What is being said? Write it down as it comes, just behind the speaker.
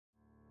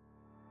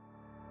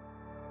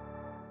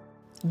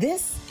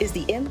This is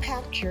the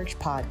Impact Church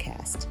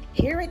podcast.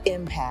 Here at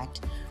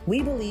Impact,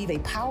 we believe a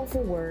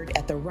powerful word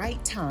at the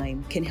right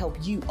time can help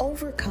you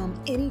overcome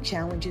any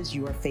challenges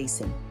you are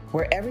facing.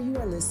 Wherever you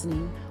are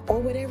listening or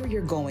whatever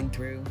you're going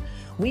through,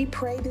 we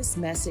pray this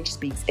message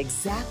speaks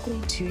exactly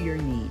to your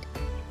need.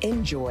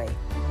 Enjoy.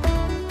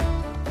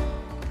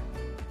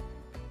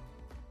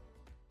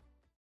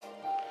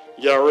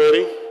 Y'all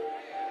ready?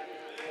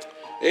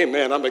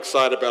 Amen. I'm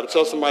excited about it.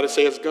 Tell somebody,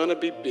 say it's going to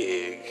be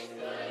big.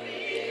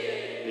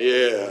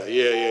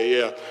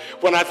 Yeah.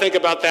 When I think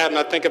about that and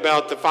I think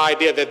about the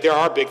idea that there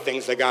are big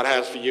things that God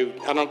has for you,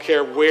 I don't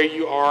care where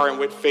you are and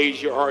what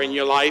phase you are in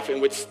your life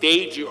and what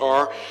stage you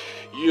are.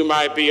 You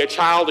might be a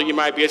child or you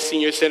might be a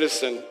senior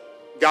citizen.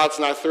 God's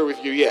not through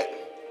with you yet.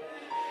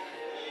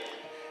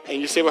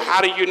 And you say, well,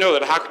 how do you know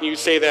that? How can you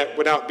say that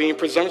without being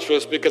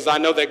presumptuous? Because I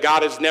know that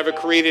God has never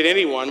created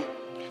anyone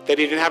that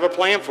he didn't have a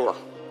plan for.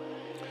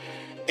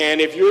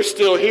 And if you're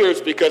still here, it's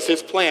because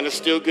his plan is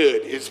still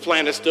good. His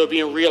plan is still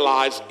being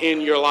realized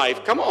in your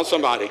life. Come on,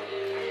 somebody.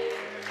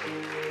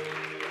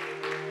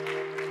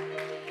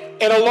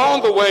 And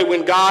along the way,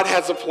 when God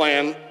has a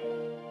plan,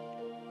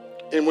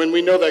 and when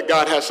we know that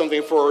God has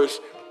something for us,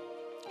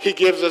 he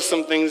gives us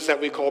some things that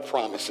we call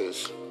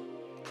promises.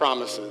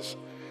 Promises.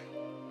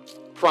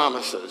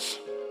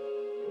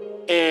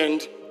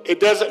 And it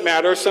doesn't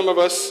matter. Some of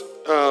us,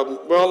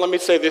 let me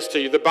say this to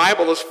you. The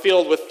Bible is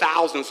filled with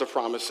thousands of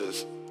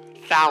promises.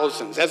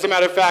 Thousands. As a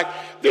matter of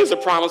fact, there's a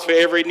promise for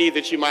every need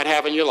that you might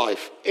have in your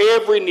life.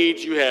 Every need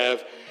you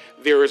have,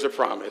 there is a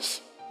promise.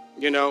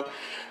 You know,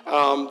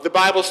 the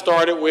Bible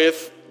started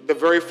with the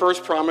very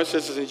first promise.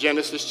 This is in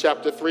Genesis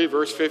chapter 3,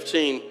 verse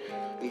 15.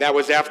 And that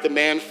was after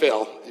man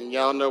fell. And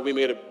y'all know we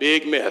made a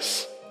big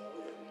mess.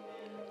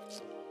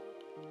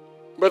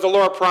 But the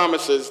Lord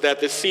promises that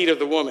the seed of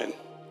the woman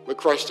would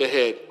crush the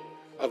head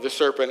of the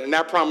serpent. And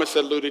that promise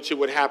alluded to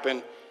what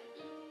happened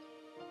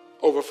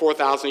over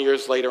 4,000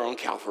 years later on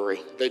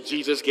Calvary, that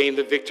Jesus gained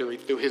the victory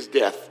through his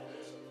death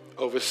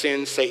over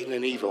sin, Satan,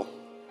 and evil.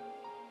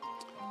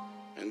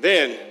 And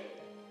then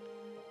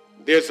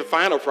there's the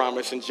final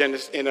promise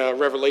in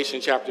Revelation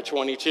chapter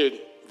 22,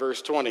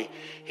 verse 20.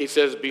 He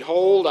says,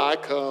 behold, I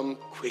come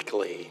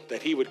quickly,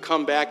 that he would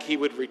come back, he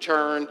would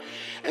return.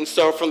 And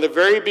so from the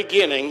very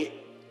beginning,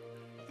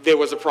 there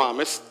was a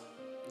promise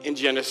in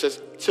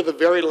Genesis to the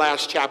very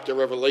last chapter of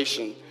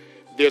Revelation.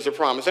 There's a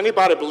promise.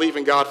 Anybody believe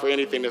in God for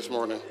anything this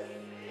morning?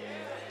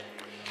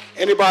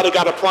 Anybody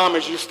got a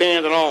promise you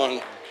standing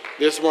on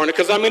this morning?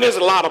 Because, there's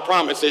a lot of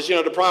promises. You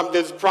know,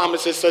 there's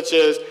promises such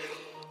as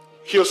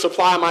he'll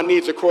supply my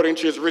needs according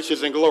to his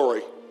riches and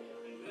glory.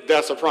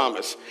 That's a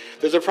promise.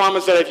 There's a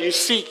promise that if you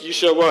seek, you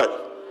shall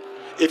what?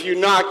 If you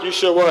knock, you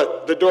shall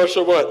what? The door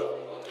shall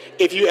what?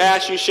 If you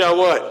ask, you shall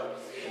what?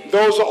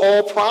 Those are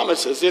all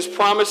promises. There's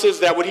promises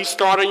that what he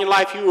started in your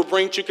life, he will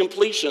bring to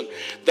completion.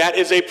 That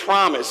is a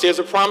promise. There's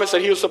a promise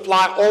that he will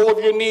supply all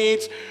of your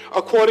needs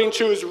according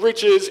to his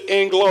riches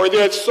and glory.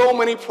 There are so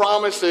many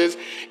promises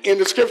in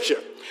the scripture.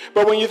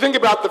 But when you think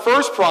about the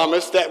first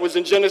promise that was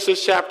in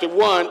Genesis chapter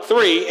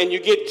 3, and you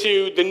get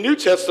to the New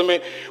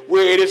Testament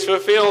where it is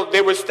fulfilled,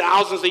 there was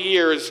thousands of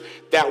years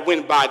that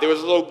went by. There was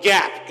a little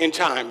gap in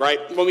time, right?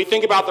 When we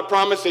think about the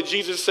promise that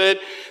Jesus said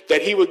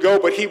that he would go,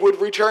 but he would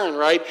return,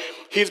 right?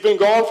 He's been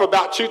gone for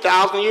about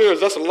 2,000 years.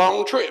 That's a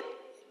long trip.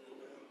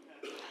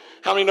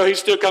 How many know he's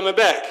still coming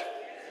back?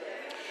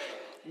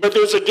 But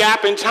there's a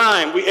gap in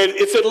time.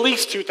 It's at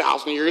least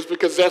 2,000 years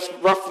because that's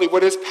roughly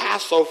what has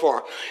passed so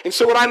far. And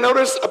so what I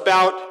notice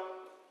about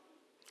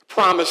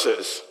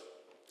promises,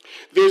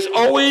 there's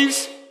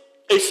always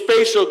a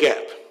spatial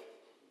gap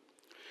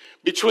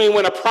between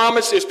when a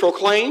promise is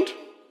proclaimed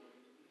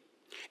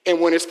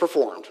and when it's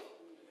performed.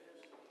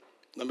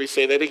 Let me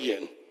say that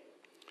again.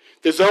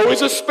 There's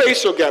always a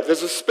spatial gap.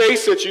 There's a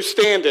space that you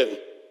stand in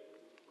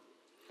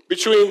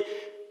between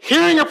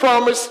hearing a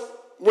promise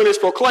when it's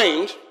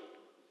proclaimed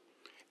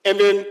and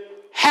then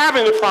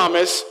having the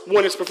promise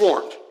when it's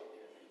performed.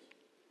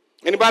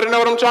 Anybody know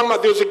what I'm talking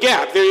about? There's a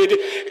gap.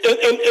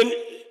 And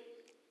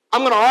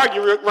I'm going to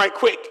argue right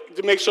quick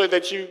to make sure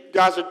that you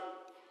guys are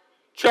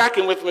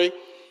tracking with me,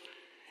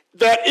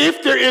 that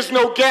if there is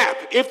no gap,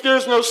 if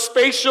there's no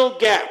spatial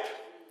gap,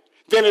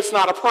 then it's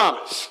not a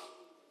promise.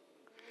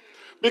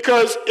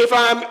 Because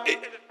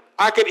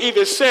I could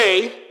either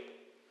say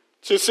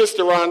to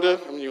Sister Rhonda,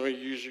 I'm going to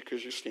use you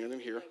because you're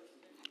standing here.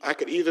 I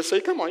could either say,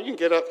 come on, you can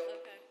get up.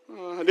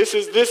 This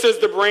is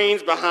the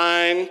brains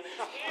behind.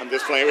 I'm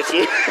just playing with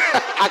you.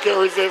 I can't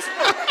resist.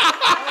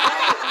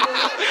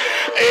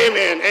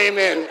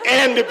 Amen.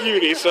 And the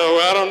beauty. So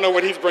I don't know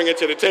what he's bringing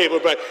to the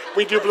table, but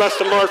we do bless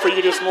the Lord for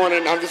you this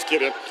morning. I'm just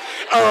kidding.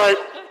 All right.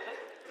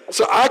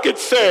 So I could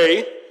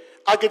say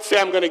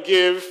I'm going to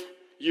give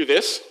you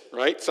this,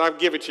 right? So I'll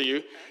give it to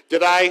you.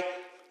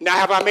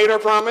 Have I made her a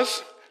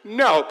promise?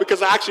 No,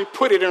 because I actually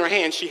put it in her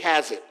hand. She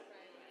has it.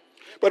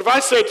 But if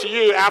I say to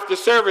you after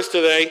service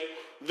today,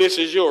 this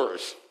is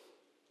yours.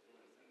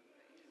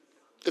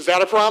 Is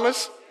that a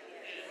promise?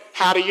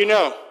 How do you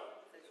know?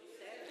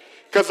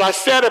 Because I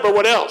said it, but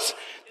what else?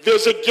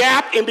 There's a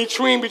gap in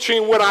between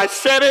when I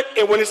said it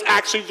and when it's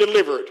actually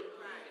delivered.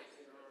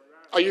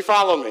 Are you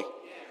following me?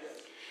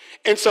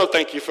 And so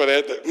thank you for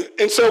that.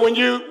 And so when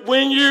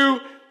you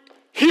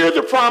hear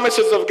the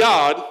promises of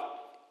God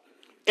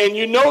and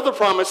you know the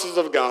promises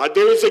of God,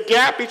 there is a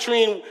gap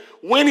between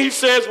when he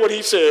says what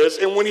he says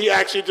and when he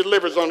actually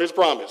delivers on his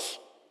promise.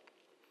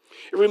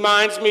 It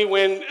reminds me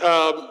when,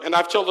 and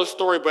I've told this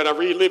story, but I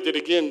relived it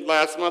again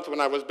last month when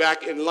I was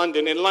back in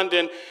London. In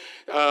London,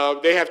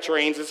 they have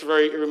trains. It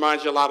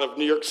reminds you a lot of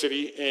New York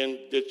City and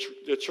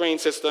the train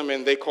system,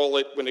 and they call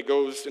it, when it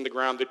goes in the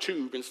ground, the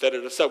tube instead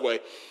of the subway.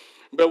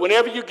 But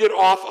whenever you get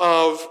off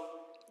of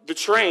the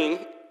train,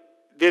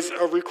 there's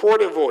a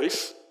recorded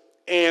voice,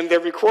 and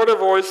the recorded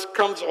voice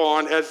comes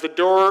on as the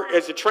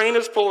train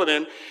is pulling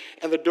in,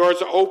 and the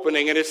doors are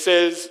opening, and it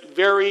says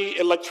very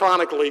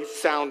electronically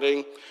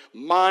sounding,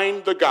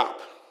 "Mind the gap."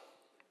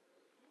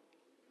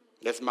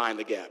 That's mind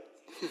the gap.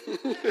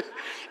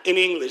 In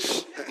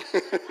English.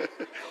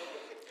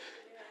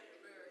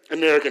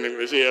 American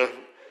English, yeah,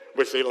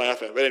 which they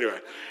laugh at. But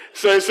anyway,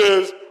 so it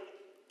says,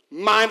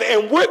 mind,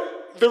 and what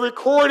the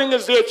recording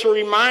is there to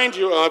remind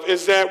you of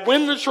is that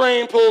when the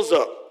train pulls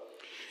up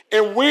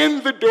and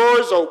when the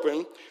doors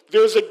open,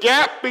 there's a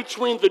gap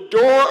between the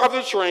door of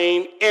the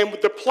train and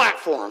the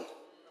platform.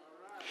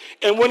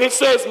 And when it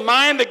says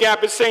mind the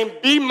gap, it's saying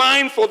be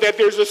mindful that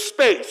there's a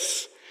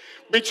space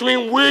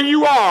between where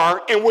you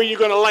are and where you're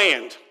going to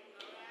land.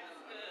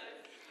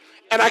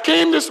 And I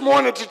came this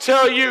morning to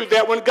tell you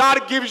that when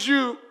God gives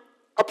you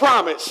a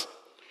promise,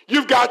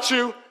 you've got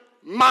to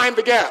mind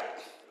the gap.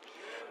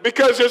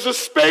 Because there's a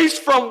space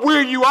from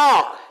where you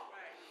are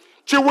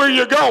to where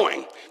you're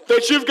going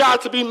that you've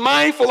got to be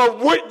mindful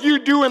of what you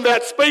do in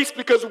that space,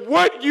 because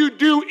what you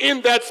do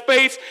in that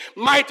space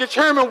might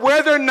determine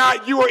whether or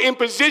not you are in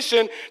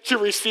position to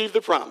receive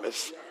the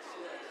promise.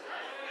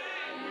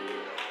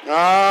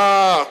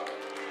 I'm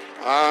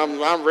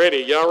ready.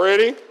 Y'all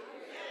ready?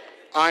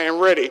 I am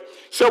ready.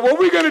 So what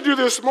we're going to do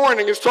this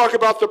morning is talk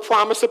about the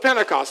promise of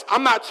Pentecost.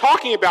 I'm not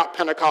talking about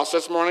Pentecost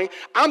this morning.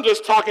 I'm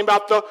just talking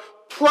about the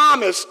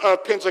promise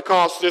of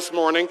Pentecost this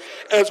morning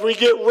as we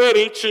get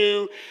ready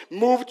to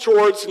move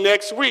towards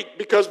next week.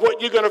 Because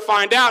what you're going to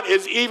find out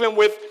is even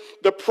with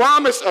the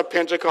promise of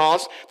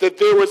Pentecost, that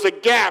there was a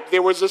gap,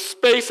 there was a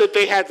space that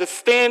they had to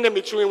stand in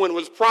between when it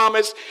was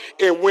promised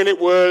and when it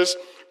was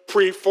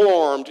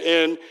preformed.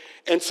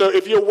 And so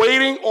if you're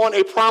waiting on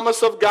a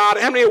promise of God,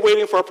 how many are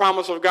waiting for a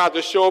promise of God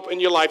to show up in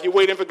your life? You're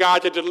waiting for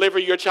God to deliver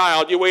your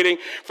child. You're waiting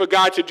for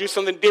God to do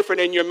something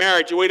different in your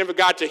marriage. You're waiting for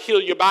God to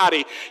heal your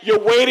body. You're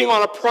waiting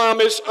on a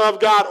promise of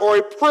God or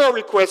a prayer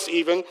request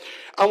even.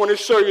 I want to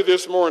show you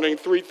this morning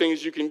 3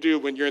 things you can do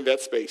when you're in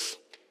that space.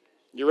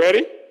 You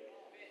ready?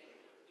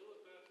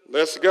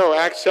 Let's go.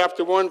 Acts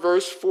chapter 1,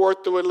 verse 4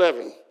 through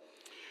 11.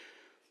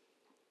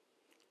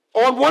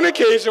 On one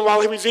occasion,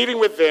 while he was eating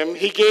with them,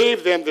 he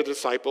gave them, the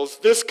disciples,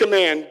 this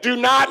command: do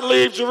not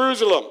leave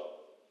Jerusalem,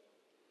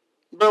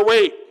 but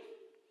wait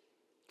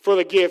for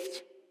the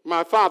gift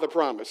my Father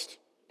promised.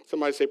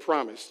 Somebody say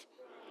promised.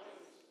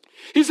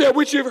 He said,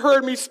 which you've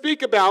heard me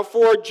speak about,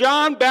 for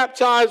John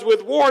baptized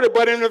with water,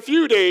 but in a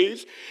few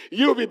days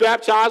you'll be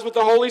baptized with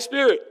the Holy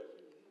Spirit.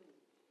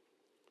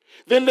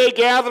 Then they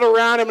gathered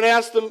around him and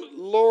asked him,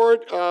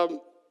 Lord,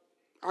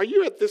 are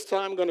you at this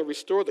time going to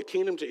restore the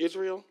kingdom to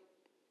Israel?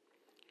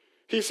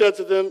 He said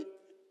to them,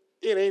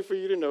 it ain't for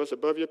you to know. It's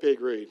above your pay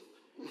grade.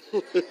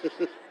 It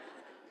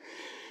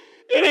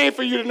ain't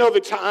for you to know the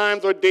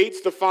times or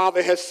dates the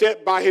Father has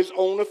set by his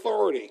own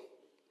authority.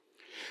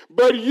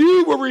 But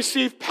you will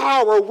receive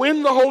power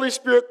when the Holy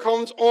Spirit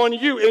comes on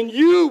you, and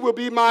you will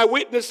be my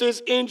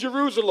witnesses in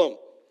Jerusalem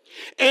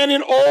and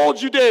in all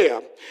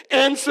Judea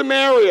and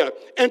Samaria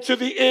and to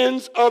the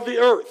ends of the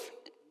earth.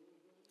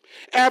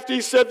 After he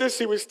said this,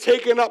 he was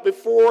taken up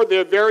before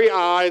their very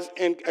eyes,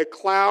 and a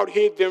cloud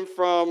hid them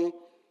from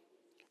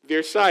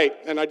their sight.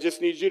 And I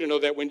just need you to know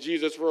that when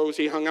Jesus rose,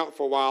 he hung out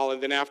for a while,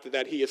 and then after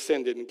that, he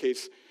ascended, in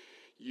case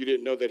you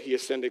didn't know that he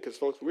ascended, because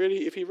folks,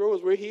 if he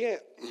rose, where he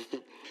at?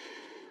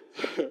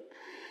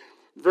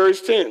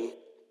 Verse 10.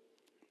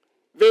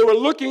 They were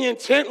looking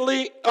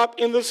intently up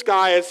in the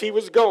sky as he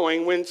was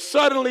going, when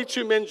suddenly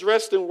 2 men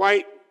dressed in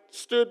white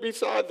stood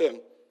beside them.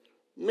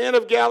 Men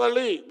of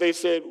Galilee, they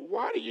said,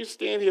 why do you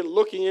stand here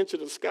looking into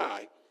the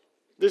sky?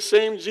 This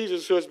same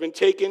Jesus who has been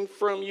taken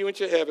from you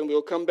into heaven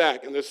will come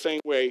back in the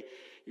same way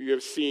you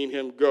have seen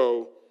him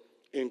go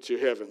into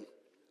heaven.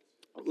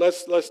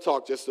 Let's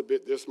talk just a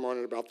bit this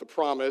morning about the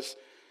promise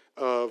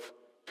of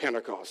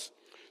Pentecost.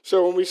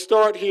 So when we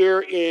start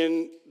here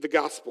in the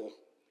gospel,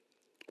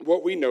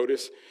 what we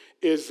notice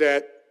is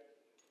that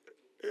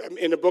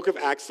in the book of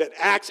Acts, that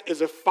Acts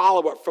is a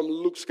follow-up from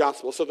Luke's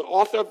gospel. So the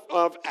author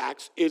of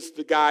Acts is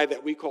the guy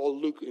that we call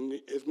Luke. And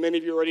as many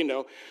of you already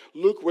know,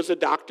 Luke was a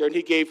doctor, and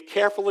he gave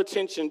careful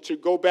attention to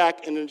go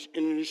back and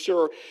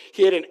ensure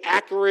he had an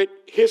accurate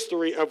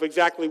history of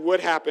exactly what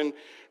happened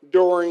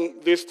during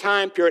this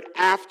time period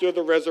after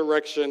the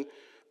resurrection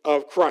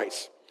of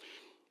Christ.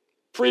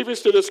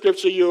 Previous to the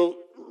scripture, you'll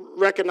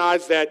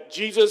recognize that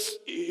Jesus,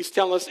 he's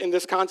telling us in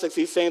this context,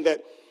 he's saying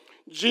that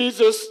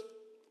Jesus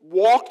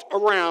walked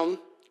around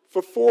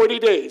for 40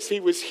 days. He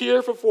was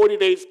here for 40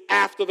 days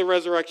after the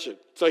resurrection.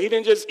 So he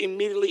didn't just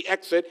immediately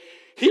exit.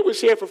 He was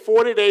here for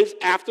 40 days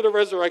after the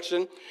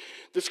resurrection.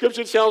 The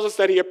scripture tells us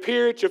that he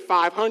appeared to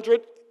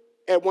 500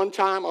 at one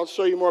time. I'll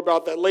show you more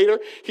about that later.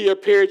 He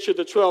appeared to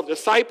the 12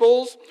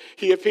 disciples.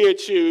 He appeared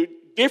to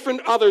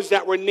different others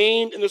that were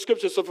named in the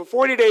scripture. So for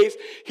 40 days,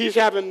 he's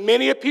having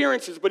many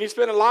appearances, but he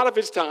spent a lot of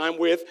his time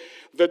with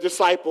the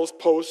disciples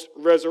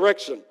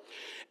post-resurrection.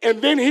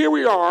 And then here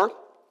we are,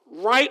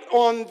 right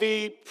on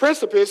the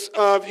precipice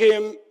of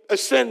him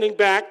ascending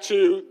back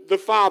to the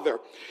Father.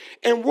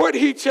 And what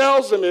he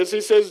tells them is,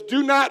 he says,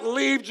 do not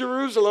leave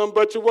Jerusalem,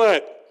 but to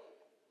what?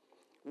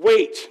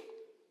 Wait.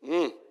 I'm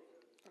going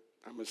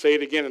to say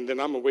it again, and then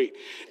I'm going to wait.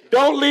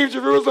 Don't leave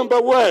Jerusalem,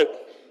 but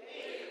what?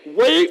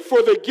 Wait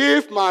for the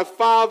gift my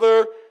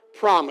Father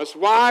promised.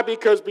 Why?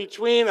 Because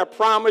between a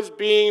promise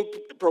being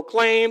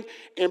proclaimed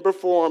and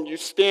performed, you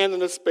stand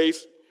in a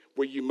space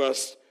where you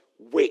must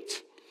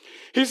wait.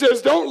 He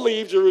says, don't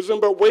leave Jerusalem,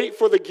 but wait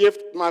for the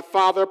gift my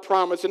Father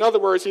promised. In other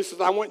words, he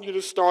says, I want you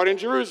to start in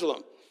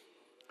Jerusalem.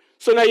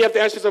 So now you have to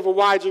ask yourself, well,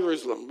 why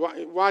Jerusalem?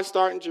 Why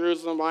start in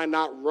Jerusalem? Why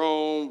not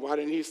Rome? Why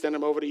didn't he send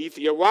them over to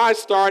Ethiopia? Why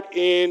start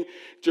in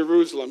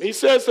Jerusalem? He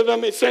says to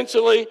them,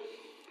 essentially,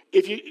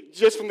 if you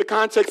just from the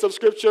context of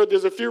Scripture,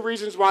 there's a few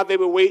reasons why they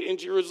would wait in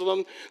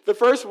Jerusalem. The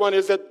first one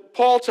is that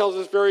Paul tells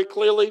us very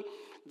clearly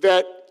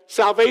that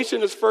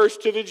salvation is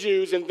first to the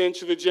Jews and then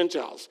to the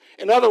Gentiles.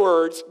 In other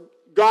words,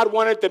 God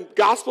wanted the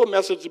gospel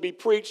message to be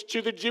preached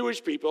to the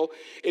Jewish people.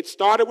 It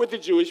started with the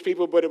Jewish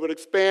people, but it would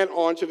expand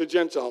on to the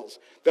Gentiles.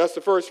 That's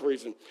the first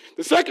reason.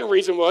 The second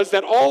reason was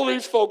that all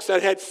these folks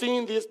that had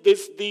seen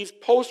these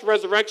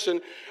post-resurrection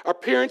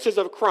appearances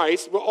of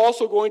Christ were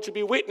also going to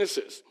be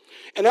witnesses.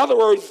 In other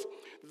words,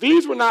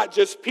 these were not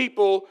just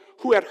people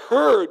who had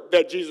heard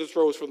that Jesus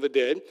rose from the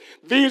dead.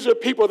 These are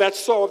people that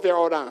saw with their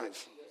own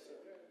eyes,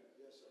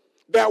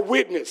 that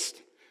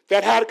witnessed,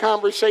 that had a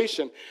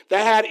conversation,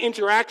 that had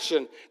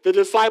interaction, the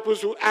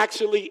disciples who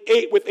actually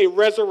ate with a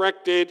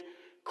resurrected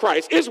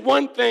Christ. It's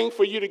one thing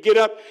for you to get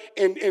up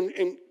and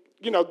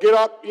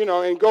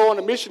go on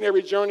a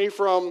missionary journey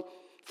from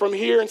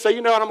here and say,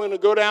 you know what, I'm going to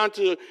go down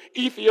to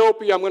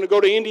Ethiopia, I'm going to go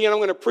to India, and I'm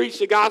going to preach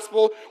the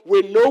gospel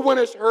where no one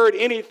has heard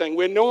anything,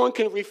 where no one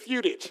can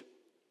refute it.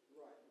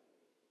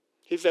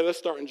 He said, let's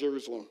start in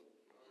Jerusalem.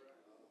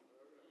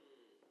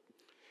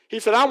 He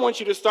said, I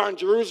want you to start in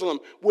Jerusalem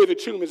where the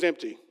tomb is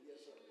empty.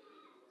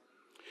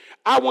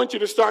 I want you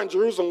to start in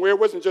Jerusalem where it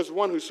wasn't just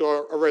one who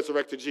saw a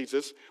resurrected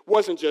Jesus,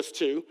 wasn't just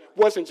two,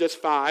 wasn't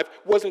just 5,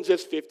 wasn't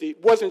just 50,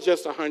 wasn't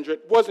just 100,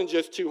 wasn't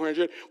just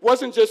 200,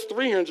 wasn't just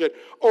 300.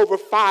 Over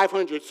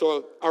 500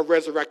 saw a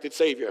resurrected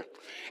Savior.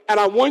 And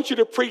I want you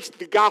to preach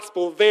the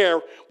gospel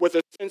there with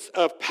a sense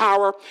of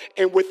power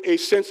and with a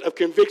sense of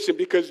conviction,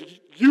 because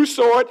you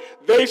saw it,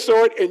 they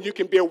saw it, and you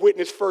can be a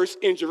witness first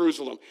in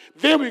Jerusalem.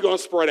 Then we're going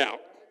to spread out.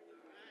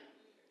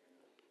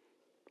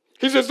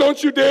 He says,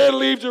 don't you dare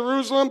leave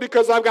Jerusalem,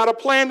 because I've got a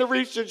plan to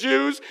reach the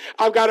Jews.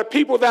 I've got a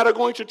people that are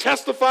going to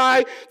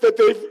testify that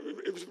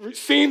they've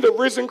seen the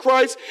risen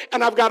Christ,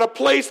 and I've got a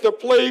place. The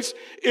place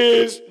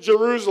is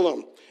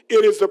Jerusalem.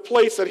 It is the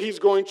place that he's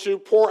going to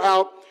pour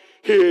out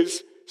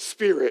his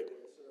Spirit.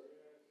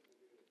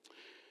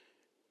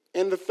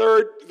 And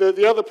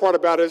the other part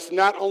about it is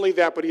not only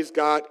that, but he's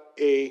got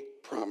a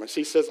promise.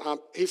 He says,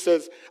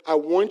 I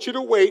want you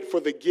to wait for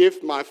the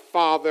gift my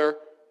Father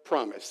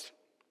promised.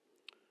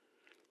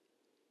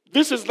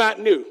 This is not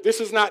new.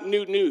 This is not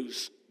new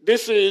news.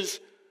 This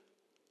is,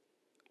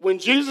 when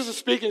Jesus is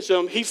speaking to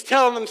them, he's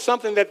telling them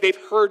something that they've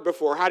heard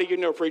before. How do you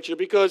know, preacher?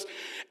 Because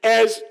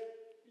as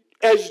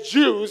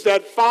Jews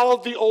that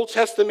followed the Old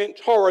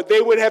Testament Torah,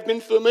 they would have been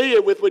familiar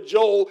with what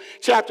Joel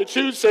chapter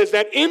 2 says,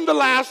 that in the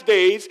last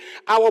days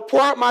I will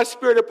pour out my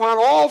Spirit upon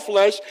all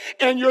flesh,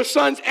 and your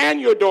sons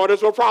and your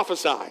daughters will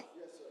prophesy.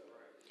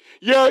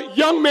 Your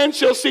young men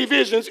shall see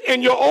visions,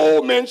 and your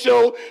old men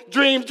shall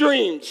dream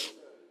dreams.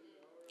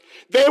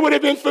 They would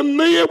have been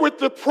familiar with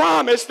the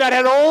promise that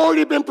had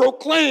already been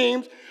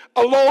proclaimed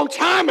a long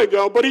time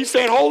ago, but he's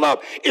saying, hold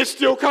up, it's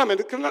still coming.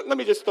 Let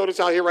me just throw this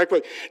out here right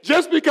quick.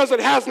 Just because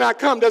it has not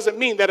come doesn't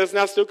mean that it's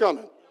not still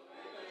coming.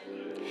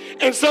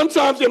 And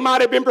sometimes it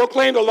might have been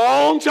proclaimed a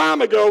long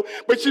time ago,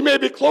 but you may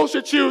be closer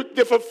to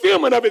the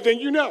fulfillment of it than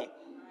you know.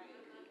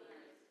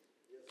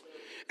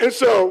 And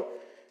so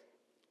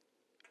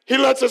he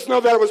lets us know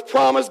that it was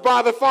promised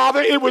by the Father.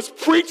 It was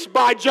preached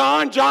by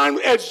John. John,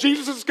 as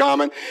Jesus is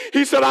coming,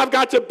 he said, I've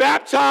got to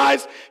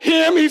baptize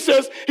him. He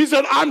said,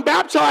 I'm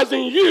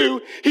baptizing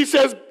you, he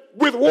says,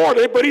 with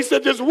water. But he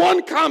said, there's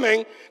one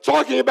coming,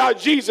 talking about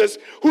Jesus,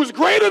 who's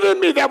greater than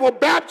me, that will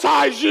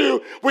baptize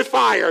you with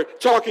fire,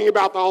 talking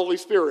about the Holy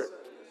Spirit.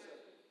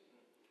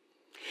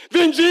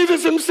 Then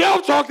Jesus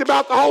himself talked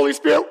about the Holy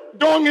Spirit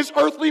during his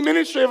earthly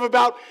ministry of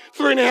about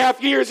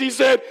 3.5 years. He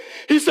said,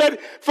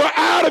 for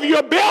out of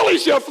your belly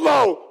shall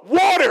flow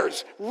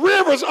waters,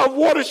 rivers of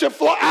water shall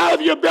flow out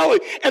of your belly.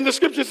 And the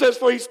scripture says,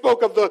 for he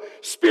spoke of the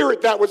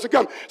Spirit that was to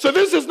come. So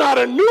this is not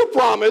a new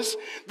promise.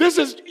 This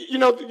is,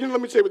 let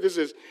me tell you what this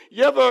is.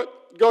 You ever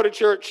go to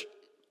church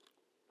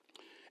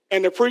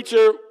and the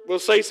preacher will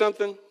say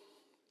something,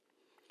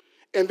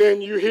 and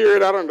then you hear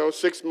it, I don't know,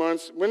 6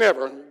 months,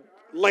 whenever,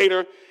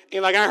 later,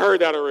 and like, I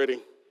heard that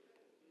already.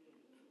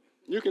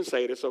 You can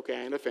say it, it's okay,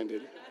 I ain't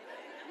offended.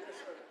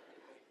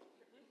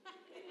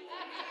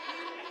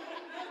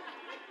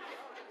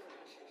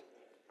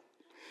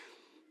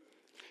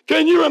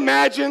 Can you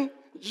imagine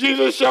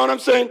Jesus showing them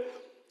saying,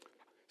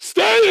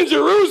 stay in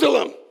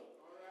Jerusalem,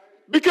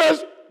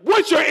 because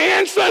what your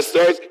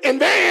ancestors and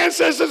their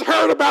ancestors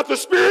heard about the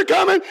Spirit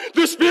coming,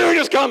 the Spirit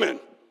is coming.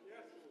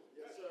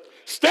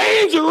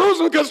 Stay in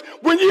Jerusalem, because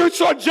when you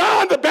saw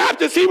John the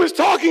Baptist, he was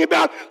talking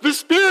about the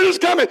Spirit is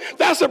coming.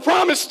 That's a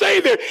promise. Stay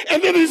there.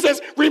 And then he says,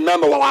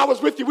 remember while I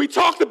was with you, we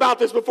talked about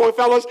this before,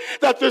 fellas,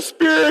 that the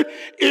Spirit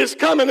is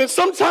coming. And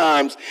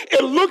sometimes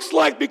it looks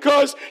like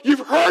because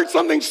you've heard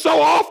something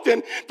so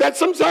often that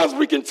sometimes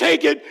we can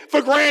take it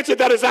for granted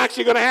that it's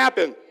actually going to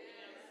happen.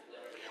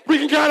 We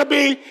can kind of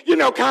be,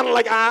 kind of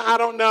like, I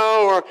don't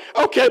know,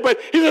 or okay, but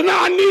he said, no,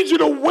 I need you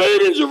to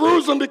wait in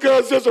Jerusalem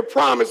because there's a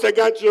promise that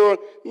got your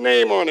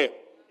name on it.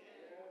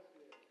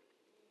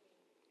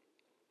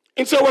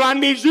 And so what I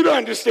need you to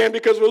understand,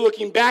 because we're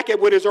looking back at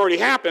what has already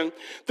happened,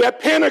 that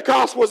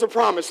Pentecost was a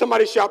promise.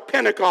 Somebody shout,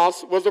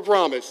 Pentecost was a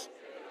promise.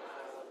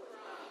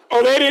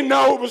 Oh, they didn't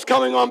know it was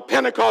coming on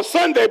Pentecost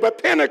Sunday,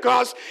 but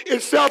Pentecost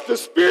itself, the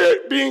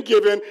Spirit being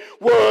given,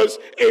 was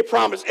a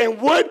promise.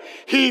 And what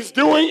he's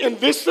doing in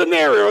this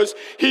scenario is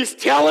he's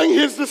telling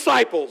his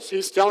disciples,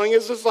 he's telling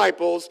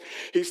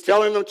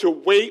them to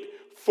wait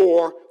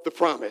for the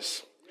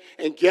promise.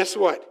 And guess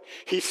what?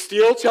 He's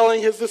still telling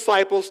his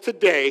disciples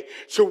today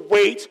to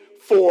wait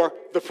for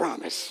the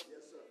promise.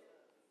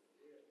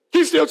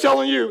 He's still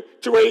telling you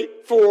to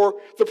wait for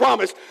the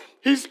promise.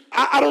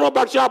 I don't know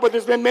about y'all, but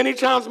there's been many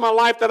times in my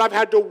life that I've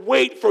had to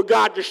wait for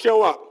God to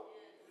show up.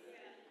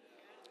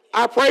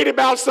 I prayed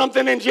about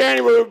something in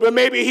January, but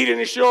maybe he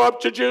didn't show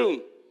up to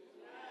June.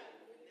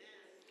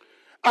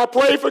 I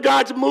prayed for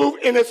God to move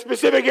in a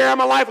specific area of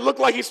my life. It looked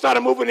like he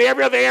started moving in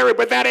every other area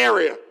but that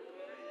area.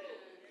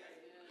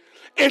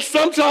 And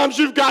sometimes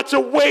you've got to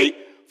wait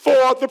for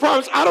the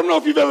promise. I don't know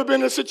if you've ever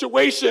been in a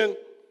situation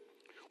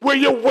where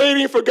you're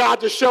waiting for God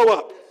to show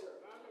up.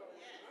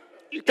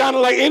 You're kind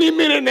of like, any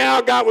minute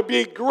now, God would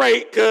be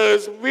great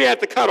because we had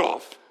the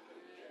cutoff.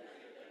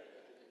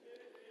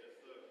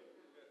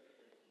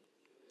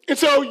 And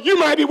so you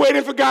might be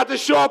waiting for God to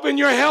show up in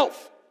your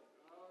health.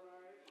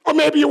 Or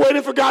maybe you're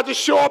waiting for God to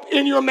show up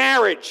in your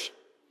marriage.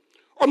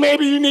 Or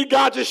maybe you need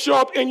God to show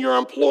up in your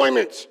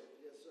employment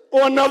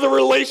or another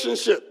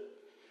relationship.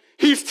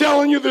 He's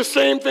telling you the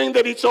same thing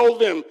that he told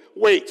them.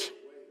 Wait.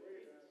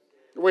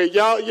 Wait.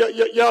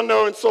 Y'all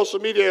know in social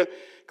media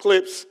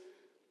clips,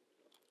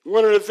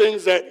 one of the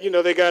things that,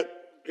 they got,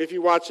 if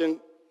you're watching,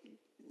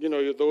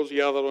 those of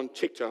y'all that are on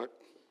TikTok,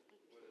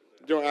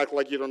 don't act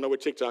like you don't know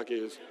what TikTok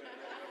is.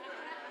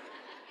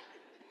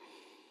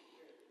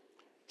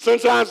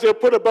 Sometimes they'll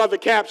put above the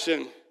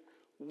caption,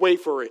 wait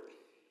for it.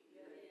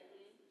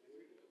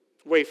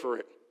 Wait for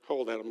it.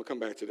 Hold that. I'm going to come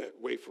back to that.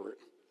 Wait for it.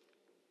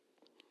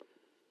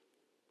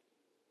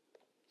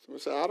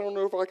 Someone said, I don't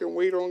know if I can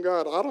wait on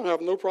God. I don't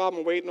have no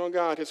problem waiting on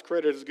God. His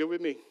credit is good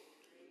with me.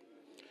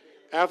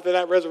 After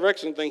that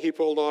resurrection thing he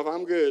pulled off,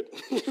 I'm good.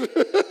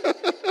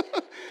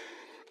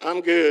 I'm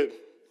good.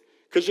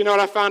 Because you know what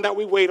I found out?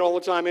 We wait all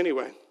the time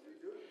anyway.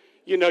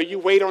 You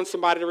wait on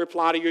somebody to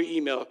reply to your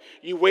email.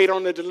 You wait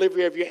on the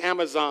delivery of your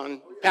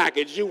Amazon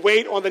package. You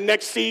wait on the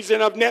next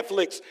season of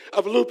Netflix,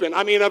 of Lupin.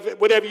 Of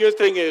whatever your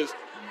thing is.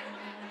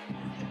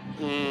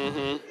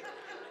 Mm-hmm.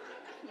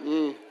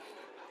 Mm.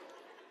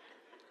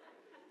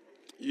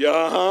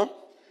 Yeah,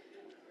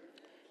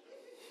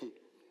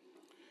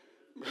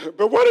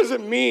 But what does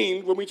it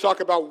mean when we talk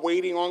about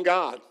waiting on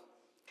God?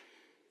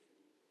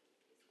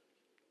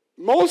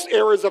 Most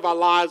areas of our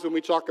lives when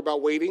we talk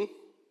about waiting,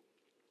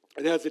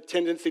 it has a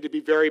tendency to be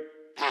very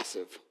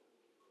passive.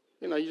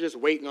 You're just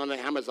waiting on the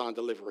Amazon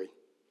delivery.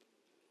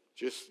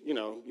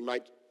 You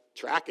might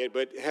track it,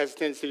 but it has a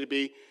tendency to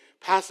be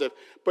passive.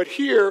 But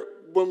here,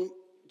 when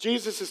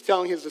Jesus is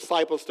telling his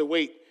disciples to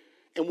wait,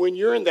 and when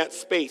you're in that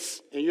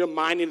space and you're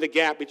minding the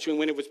gap between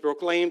when it was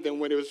proclaimed and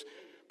when it was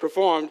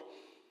performed,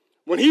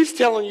 when he's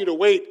telling you to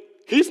wait,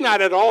 he's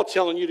not at all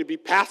telling you to be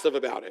passive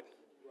about it.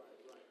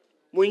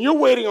 When you're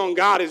waiting on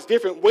God, it's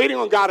different. Waiting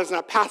on God is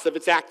not passive,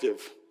 it's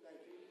active.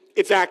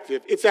 It's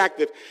active. It's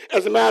active.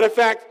 As a matter of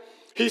fact,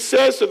 he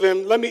says to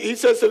them, let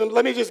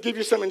me just give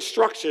you some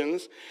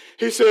instructions.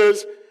 He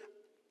says,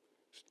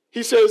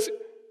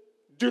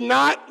 do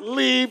not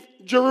leave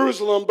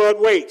Jerusalem, but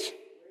wait.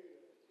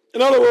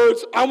 In other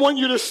words, I want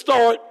you to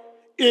start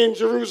in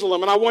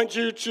Jerusalem, and I want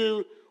you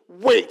to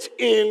wait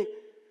in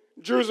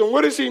Jerusalem.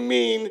 What does he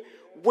mean,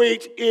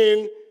 wait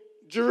in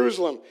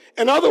Jerusalem.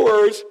 In other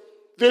words,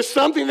 there's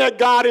something that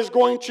God is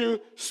going to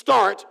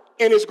start,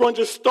 and it's going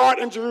to start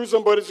in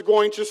Jerusalem, but it's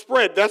going to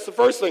spread. That's the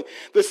first thing.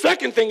 The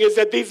second thing is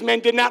that these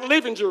men did not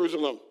live in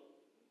Jerusalem.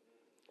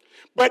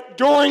 But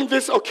during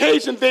this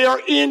occasion, they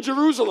are in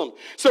Jerusalem.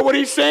 So what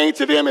he's saying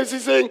to them is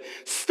he's saying,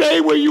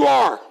 stay where you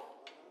are.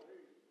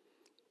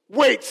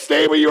 Wait,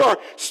 stay where you are.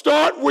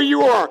 Start where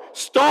you are.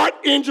 Start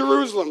in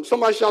Jerusalem.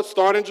 Somebody shout,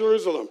 start in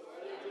Jerusalem.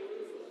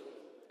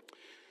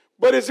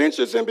 But it's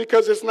interesting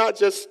because it's not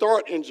just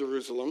start in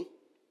Jerusalem,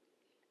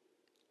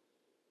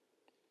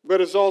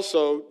 but it's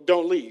also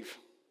don't leave.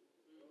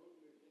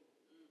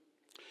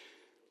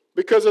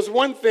 Because it's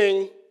one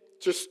thing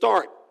to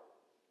start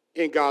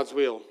in God's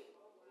will,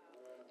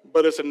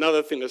 but it's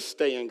another thing to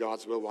stay in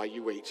God's will while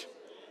you wait.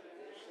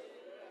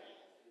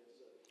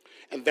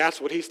 And that's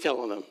what he's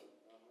telling them.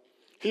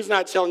 He's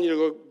not telling you to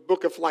go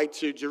book a flight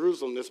to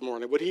Jerusalem this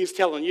morning. What he's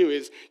telling you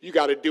is you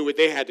got to do what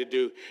they had to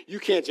do. You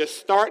can't just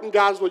start in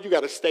God's will. You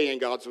got to stay in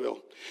God's will.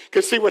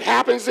 Because see, what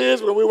happens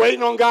is when we're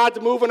waiting on God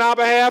to move on our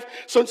behalf,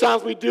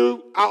 sometimes we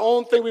do our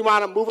own thing. We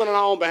wind up moving on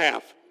our own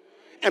behalf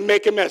and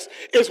make a mess.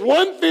 It's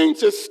one thing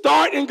to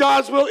start in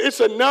God's will. It's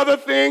another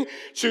thing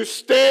to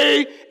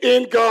stay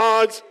in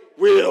God's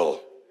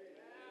will.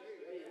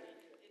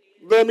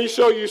 Let me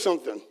show you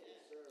something,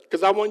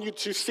 because I want you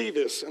to see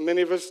this. And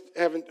many of us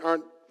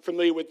aren't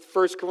familiar with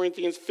 1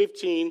 Corinthians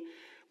 15,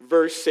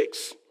 verse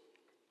 6.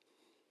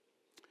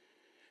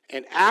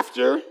 And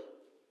after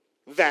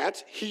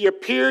that, he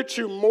appeared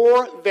to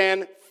more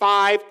than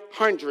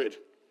 500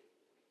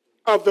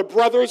 of the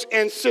brothers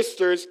and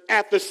sisters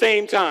at the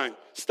same time.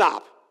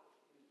 Stop.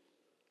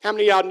 How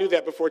many of y'all knew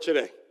that before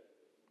today?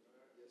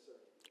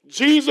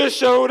 Jesus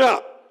showed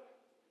up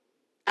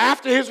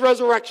after his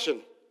resurrection.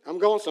 I'm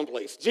going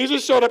someplace.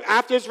 Jesus showed up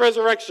after his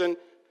resurrection.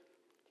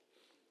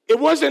 It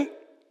wasn't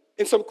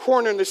in some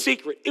corner in the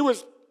secret. It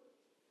was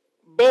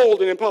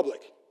bold and in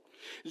public.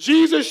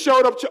 Jesus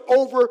showed up to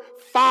over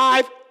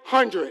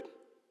 500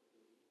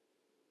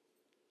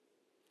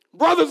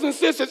 brothers and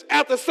sisters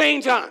at the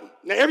same time.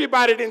 Now,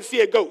 everybody didn't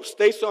see a ghost.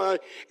 They saw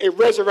a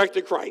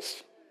resurrected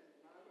Christ.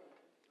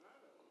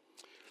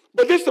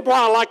 But this is the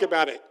part I like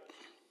about it.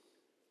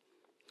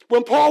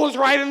 When Paul was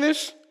writing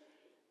this,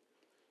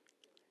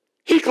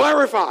 he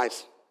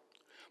clarifies,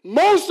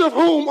 most of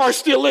whom are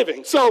still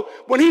living. So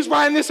when he's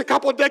writing this a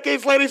couple of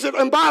decades later, he said,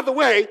 and by the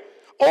way,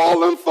 all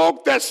them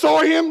folk that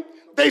saw him,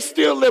 they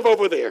still live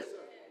over there.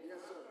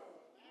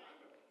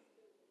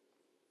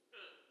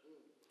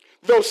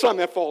 Though some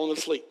have fallen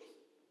asleep.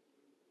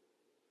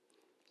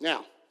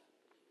 Now,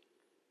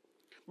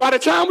 by the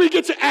time we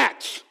get to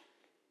Acts,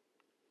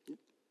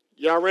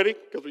 y'all ready?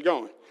 Because we're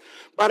going.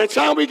 By the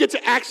time we get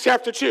to Acts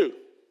chapter 2,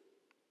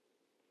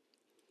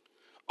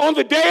 on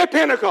the day of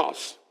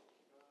Pentecost,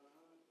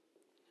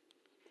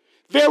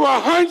 there were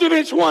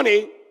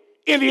 120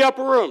 in the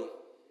upper room.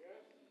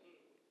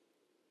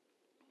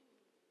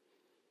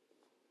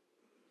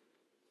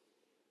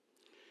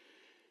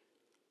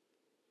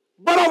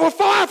 But over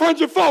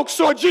 500 folks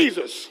saw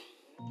Jesus.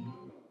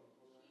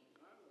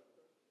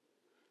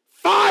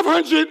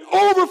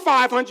 Over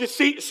 500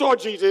 saw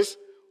Jesus,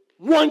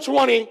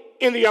 120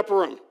 in the upper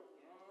room.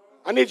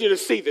 I need you to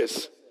see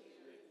this.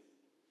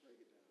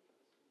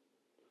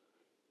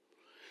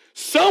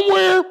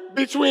 Somewhere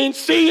between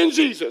seeing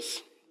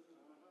Jesus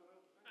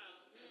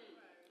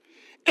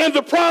and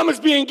the promise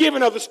being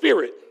given of the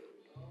Spirit,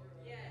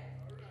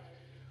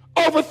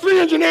 over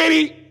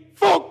 380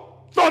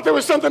 folk thought there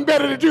was something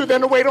better to do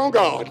than to wait on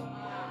God.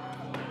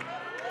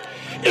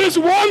 It's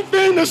one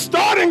thing to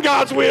start in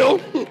God's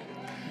will,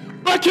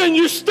 but can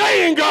you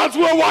stay in God's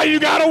will while you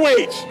gotta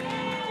wait?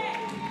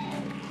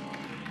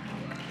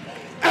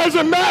 As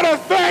a matter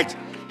of fact,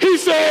 he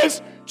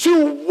says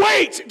to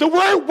wait. The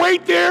word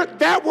wait there,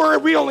 that word,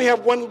 we only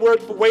have one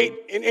word for wait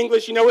in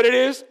English. You know what it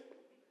is?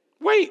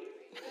 Wait.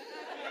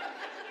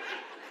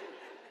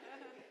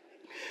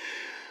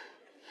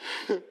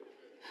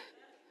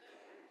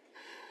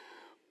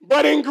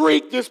 But in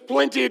Greek, there's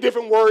plenty of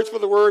different words for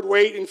the word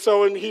wait, and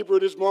so in Hebrew,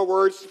 there's more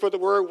words for the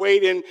word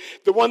wait. And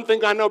the one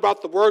thing I know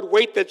about the word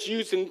wait that's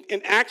used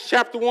in Acts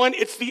chapter 1,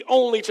 it's the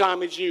only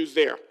time it's used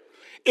there.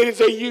 It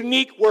is a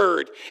unique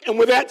word. And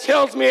what that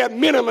tells me at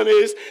minimum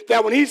is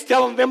that when he's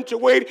telling them to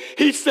wait,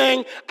 he's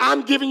saying,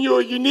 I'm giving you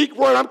a unique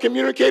word. I'm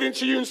communicating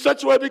to you in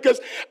such a way because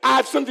I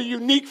have something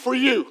unique for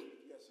you.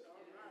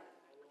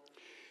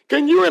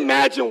 Can you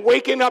imagine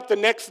waking up the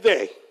next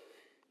day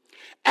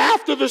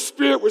after the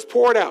Spirit was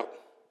poured out?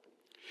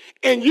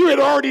 And you had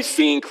already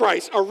seen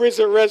Christ, a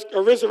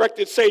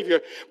resurrected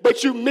Savior,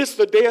 but you missed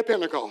the day of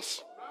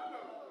Pentecost.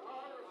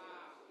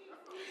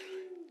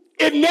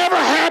 It never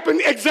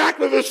happened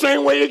exactly the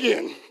same way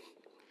again.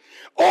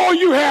 All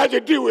you had to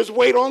do is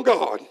wait on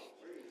God.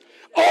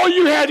 All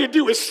you had to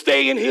do is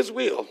stay in his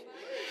will.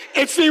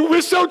 And see,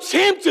 we're so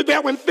tempted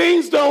that when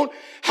things don't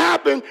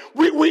happen.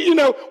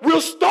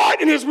 We'll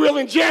start in his will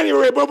in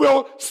January, but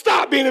we'll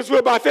stop being his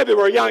will by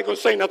February. Y'all ain't going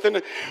to say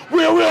nothing.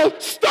 We'll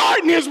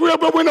start in his will,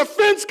 but when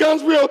offense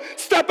comes, we'll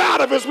step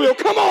out of his will.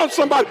 Come on,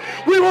 somebody.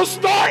 We will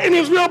start in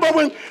his will, but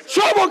when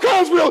trouble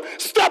comes, we'll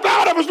step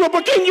out of his will.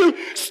 But can you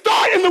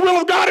start in the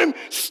will of God and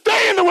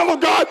stay in the will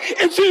of God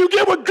until you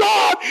get what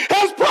God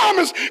has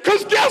promised?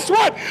 Because guess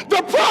what?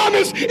 The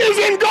promise is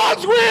in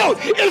God's will.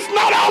 It's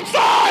not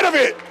outside of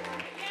it.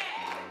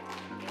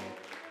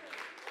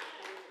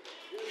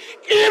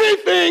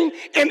 Anything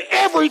and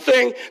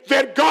everything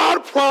that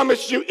God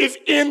promised you is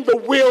in the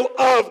will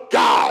of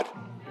God,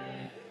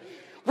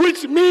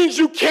 which means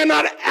you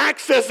cannot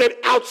access it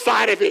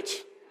outside of it,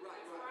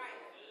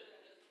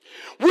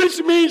 which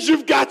means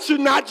you've got to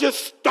not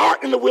just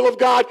start in the will of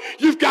God,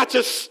 you've got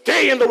to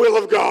stay in the will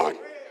of God.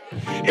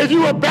 If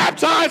you were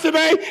baptized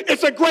today,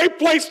 it's a great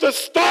place to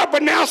start,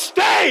 but now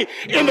stay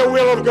in the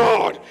will of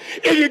God.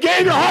 If you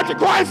gave your heart to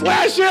Christ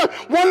last year,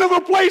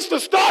 wonderful place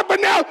to start,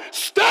 but now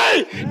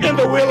stay in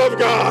the will of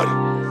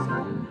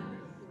God.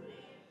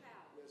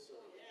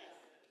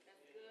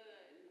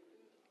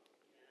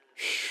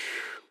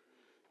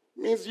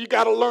 Means you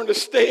got to learn to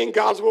stay in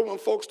God's will. When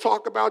folks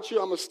talk about you,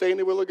 I'm going to stay in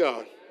the will of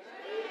God.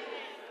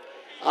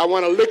 I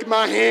want to lick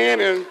my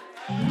hand,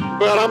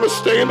 but I'm going to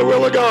stay in the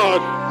will of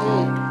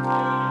God.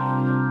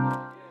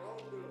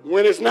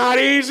 When it's not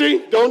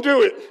easy, don't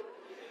do it.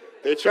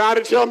 They tried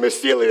to tell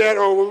Miss Seeley that,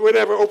 or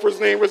whatever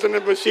Oprah's name was in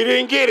it, but she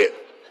didn't get it.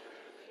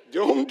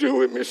 Don't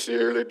do it, Miss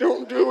Seeley.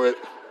 Don't do it.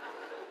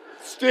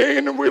 Stay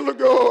in the will of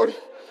God.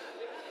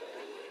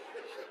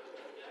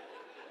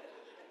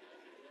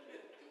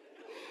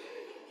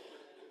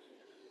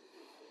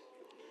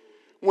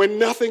 When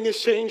nothing is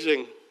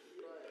changing.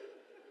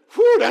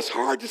 Whew, that's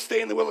hard to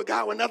stay in the will of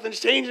God when nothing's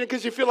changing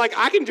because you feel like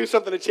I can do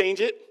something to change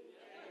it.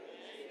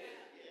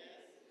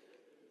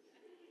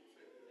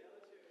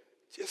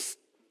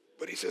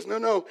 But he says,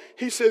 no.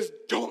 He says,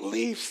 don't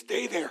leave.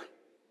 Stay there.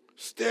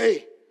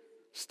 Stay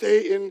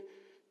in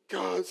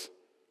God's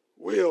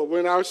will.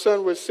 When our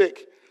son was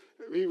sick,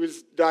 he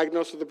was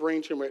diagnosed with a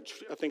brain tumor at,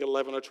 I think,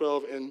 11 or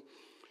 12, and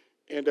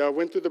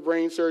went through the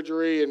brain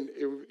surgery, and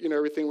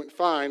everything went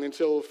fine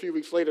until a few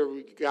weeks later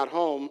we got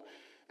home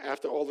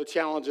after all the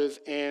challenges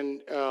and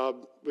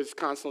was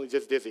constantly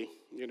just dizzy,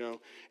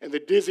 And the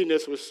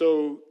dizziness was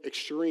so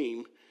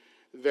extreme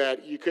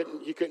that you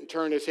couldn't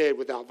turn his head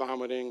without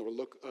vomiting or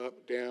look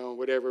up, down,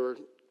 whatever,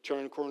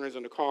 turn corners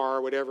in the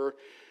car, whatever,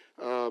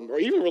 or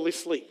even really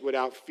sleep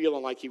without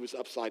feeling like he was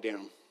upside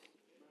down.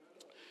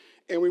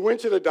 And we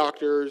went to the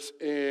doctors,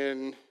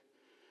 and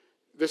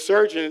the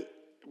surgeon,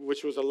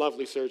 which was a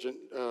lovely surgeon,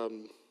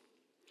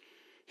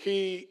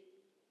 he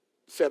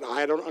said,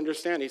 I don't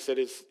understand. He said,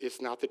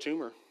 it's not the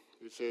tumor.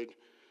 He said,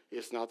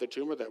 it's not the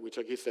tumor that we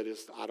took. He said,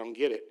 I don't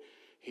get it.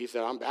 He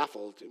said, I'm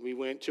baffled. We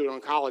went to an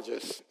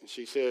oncologist, and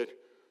she said,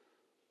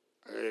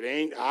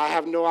 I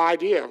have no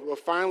idea. Well,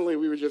 finally,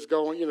 we were just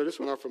going, this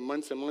went on for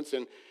months and months,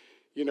 and,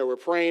 we're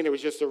praying. It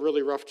was just a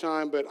really rough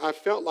time, but I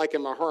felt like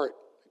in my heart,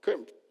 I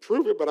couldn't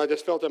prove it, but I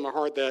just felt in my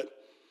heart that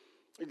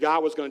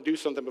God was going to do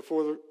something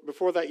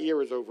before that year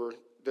was over,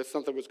 that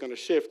something was going to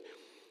shift.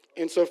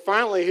 And so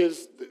finally,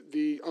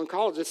 the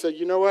oncologist said,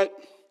 you know what?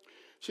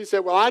 She said,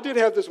 well, I did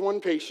have this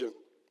one patient,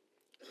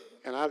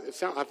 and I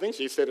think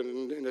she said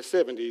in the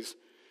 70s,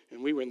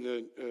 and we were in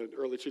the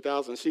early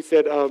 2000s.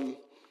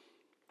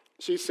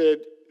 She said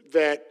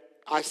that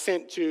I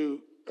sent to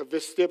a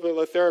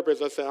vestibular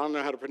therapist. I said, I don't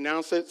know how to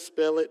pronounce it,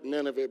 spell it,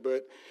 none of it,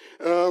 but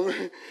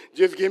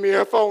just give me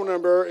her phone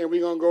number, and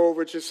we're going to go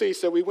over to see.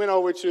 So we went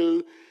over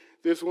to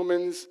this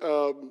woman's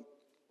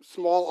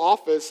small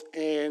office,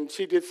 and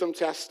she did some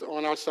tests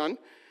on our son,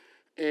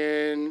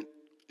 and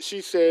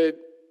she said,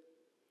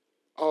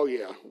 oh,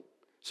 yeah.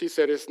 She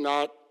said, it's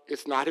not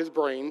his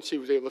brain. She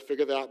was able to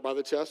figure that out by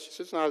the test. She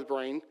said, it's not his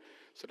brain.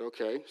 I said,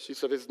 okay. She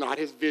said, it's not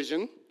his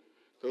vision.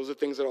 Those are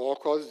things that all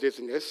cause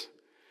dizziness.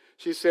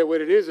 She said,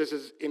 what it is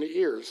his inner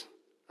ears.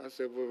 I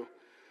said, well,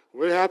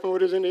 what happened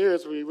with his inner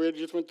ears? We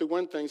just went through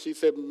one thing. She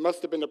said,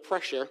 must have been the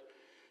pressure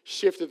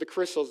shifted the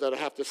crystals that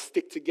have to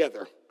stick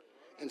together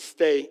and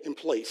stay in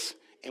place.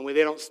 And when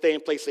they don't stay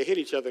in place, they hit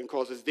each other and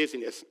causes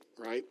dizziness,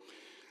 right?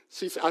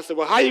 I said,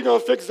 well, how are you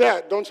going to fix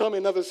that? Don't tell me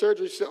another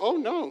surgery. She said, oh,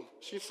 no.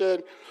 She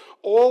said,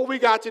 all we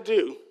got to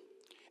do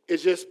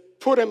is just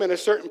put him in a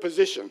certain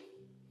position,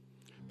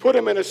 put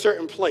him in a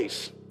certain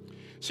place.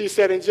 She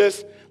said, and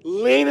just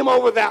lean him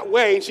over that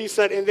way. And she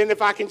said, and then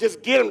if I can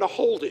just get him to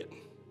hold it.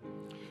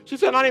 She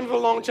said, not even for a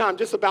long time,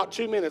 just about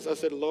 2 minutes. I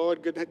said,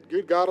 Lord,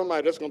 good God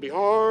Almighty, that's going to be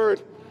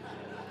hard.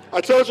 I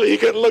told you he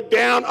couldn't look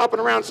down, up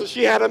and around, so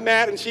she had a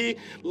mat, and she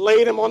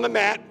laid him on the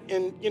mat,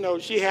 and,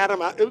 she had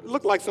him, it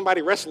looked like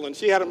somebody wrestling.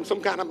 She had him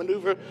some kind of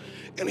maneuver,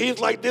 and he's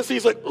like this.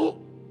 He's like,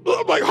 oh.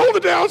 I'm like, hold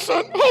it down,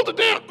 son, hold it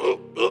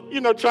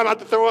down, try not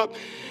to throw up.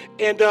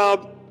 And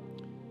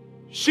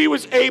she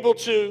was able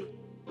to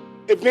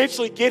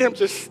eventually get him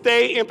to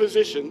stay in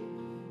position.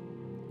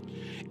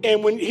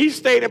 And when he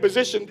stayed in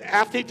position,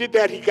 after he did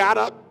that, he got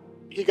up,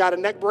 he got a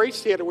neck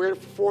brace. He had to wear it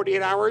for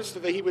 48 hours so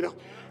that he would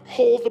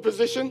hold the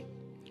position.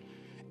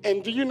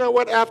 And do you know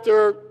what?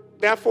 After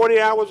that 40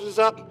 hours was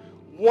up,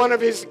 one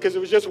of his, because it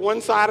was just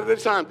one side at a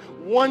time,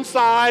 one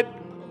side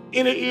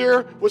inner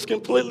ear was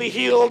completely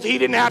healed. He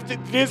didn't have to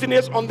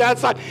dizziness on that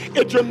side.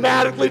 It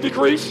dramatically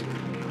decreased.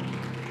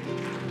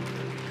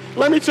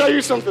 Let me tell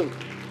you something.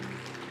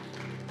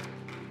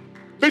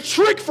 The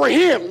trick for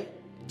him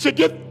to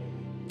get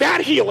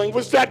that healing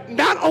was that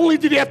not only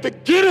did he have to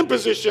get in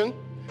position,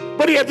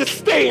 but he had to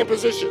stay in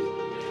position.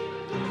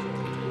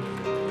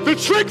 The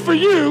trick for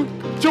you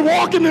to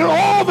walk into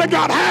all that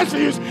God has for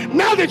you is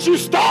not that you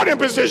start in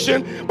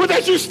position, but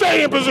that you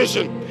stay in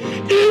position.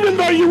 Even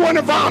though you want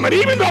to vomit,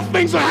 even though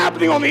things are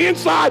happening on the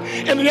inside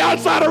and the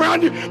outside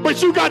around you,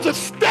 but you got to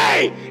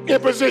stay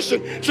in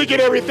position to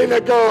get everything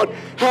that God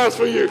has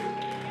for you.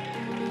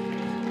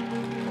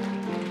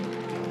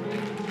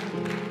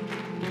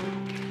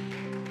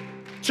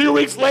 2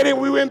 weeks later,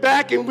 we went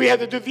back and we had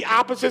to do the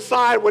opposite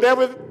side.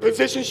 Whatever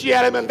position she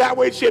had him in that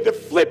way, she had to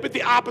flip it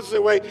the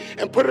opposite way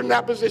and put it in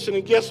that position.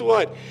 And guess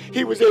what?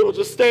 He was able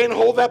to stay and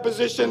hold that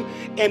position,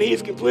 and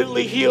he's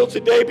completely healed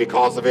today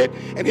because of it.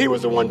 And he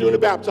was the one doing the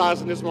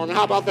baptizing this morning.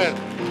 How about that?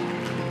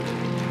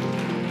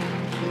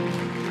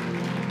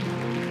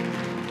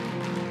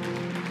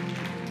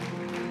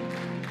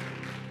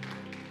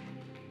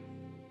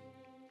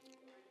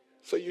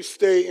 So you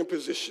stay in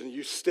position,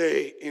 you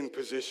stay in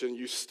position,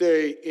 you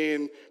stay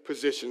in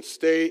position,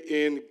 stay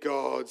in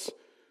God's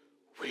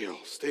will,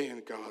 stay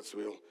in God's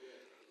will.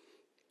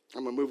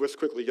 I'm going to move us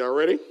quickly. Y'all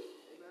ready?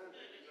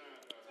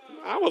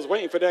 I was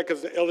waiting for that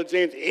because Elder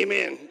James,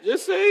 amen.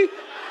 Just say,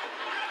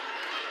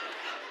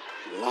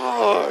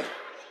 Lord,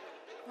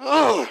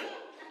 oh.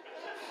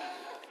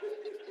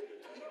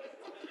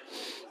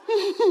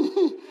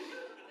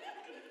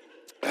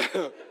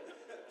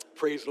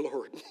 Praise the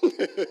Lord.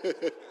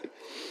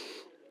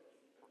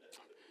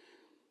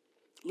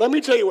 Let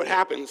me tell you what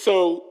happened.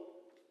 So,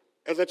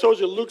 as I told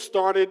you, Luke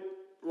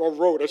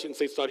wrote, I shouldn't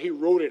say started, he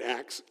wrote it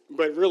Acts,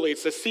 but really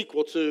it's a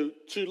sequel to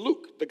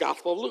Luke, the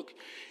Gospel of Luke.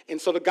 And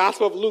so the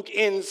Gospel of Luke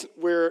ends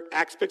where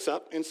Acts picks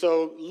up. And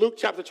so Luke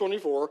chapter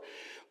 24,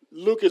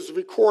 Luke is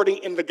recording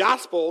in the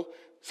Gospel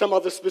some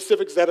of the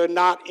specifics that are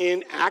not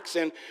in Acts.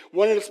 And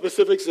one of the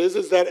specifics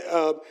is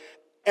that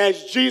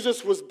as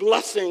Jesus was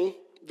blessing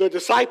the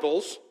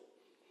disciples,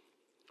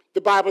 the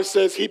Bible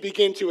says he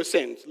began to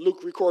ascend.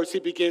 Luke records he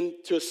began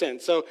to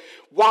ascend. So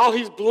while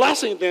he's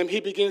blessing them, he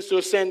begins to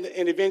ascend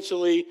and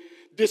eventually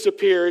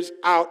disappears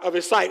out of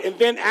his sight. And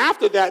then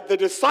after that, the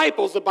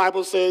disciples, the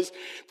Bible says,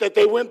 that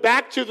they went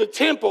back to the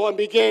temple and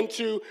began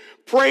to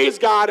praise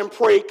God and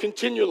pray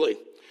continually.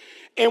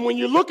 And when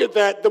you look at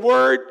that, the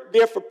word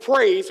there for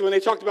praise, when they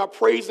talked about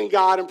praising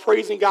God and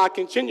praising God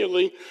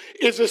continually,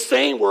 is the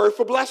same word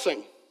for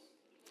blessing.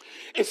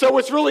 And so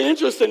what's really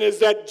interesting is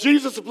that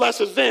Jesus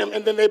blesses them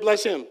and then they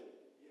bless him.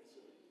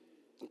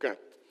 Okay.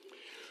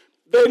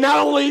 They not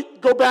only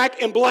go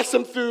back and bless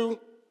him through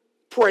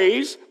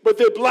praise, but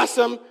they bless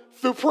him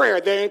through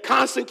prayer. They're in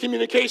constant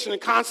communication and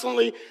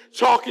constantly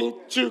talking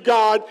to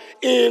God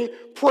in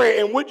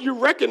prayer. And what you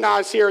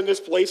recognize here in this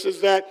place is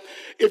that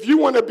if you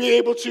want to be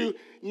able to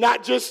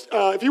not just,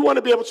 if you want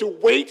to be able to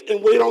wait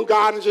and wait on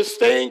God and just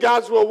stay in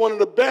God's will, one of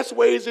the best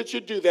ways that you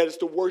do that is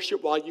to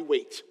worship while you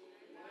wait.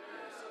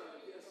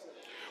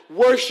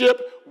 Worship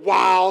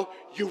while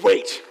you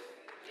wait.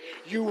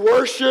 You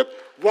worship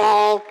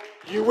while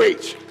you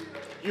wait.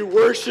 You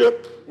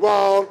worship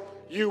while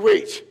you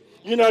wait.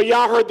 You know,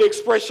 y'all heard the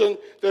expression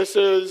that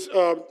says,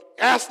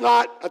 ask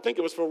not, I think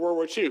it was for World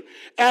War II,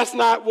 ask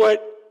not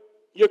what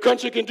your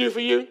country can do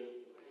for you,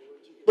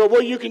 but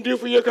what you can do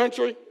for your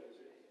country.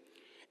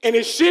 And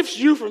it shifts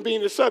you from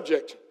being the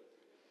subject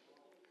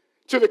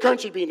to the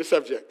country being the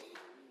subject.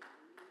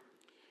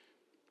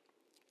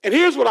 And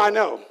here's what I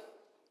know.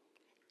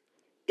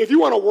 If you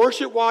want to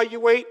worship while you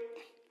wait,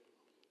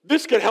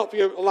 this could help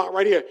you a lot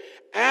right here.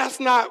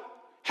 Ask not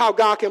how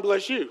God can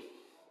bless you,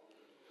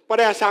 but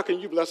ask how can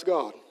you bless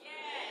God.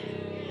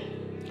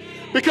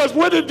 Because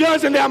what it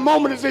does in that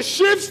moment is it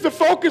shifts the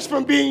focus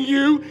from being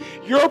you,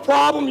 your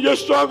problem, your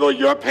struggle,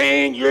 your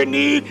pain, your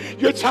need,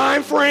 your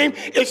time frame.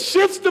 It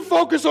shifts the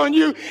focus on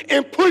you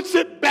and puts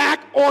it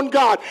back on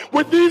God.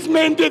 What these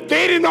men did,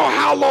 they didn't know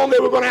how long they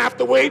were going to have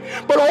to wait,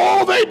 but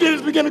all they did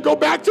is begin to go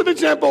back to the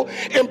temple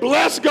and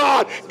bless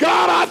God.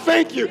 God, I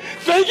thank you.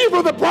 Thank you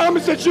for the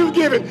promise that you've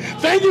given.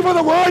 Thank you for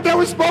the word that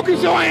was spoken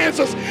to our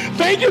ancestors.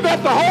 Thank you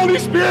that the Holy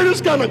Spirit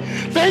is coming.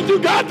 Thank you,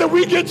 God, that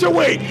we get to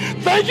wait.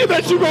 Thank you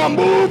that you're going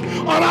to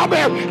move on our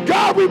behalf.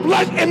 God, we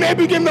bless, and they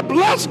begin to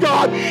bless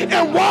God.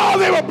 And while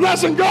they were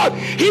blessing God,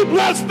 he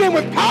blessed them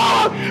with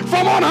power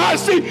from on high.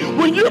 See,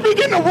 when you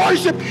begin to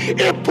worship,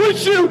 it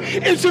puts you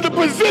into the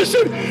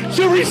position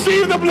to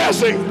receive the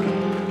blessing.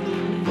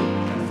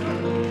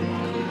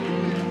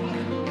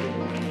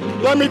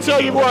 Let me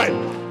tell you what.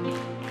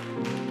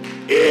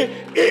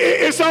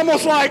 It's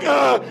almost like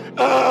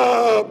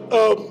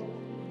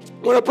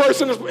when a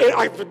person is,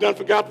 I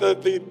forgot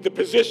the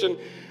position,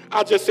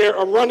 I'll just say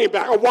a running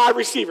back, a wide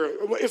receiver.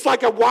 It's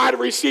like a wide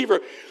receiver.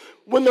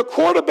 When the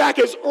quarterback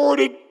has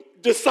already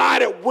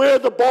decided where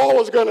the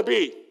ball is going to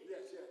be,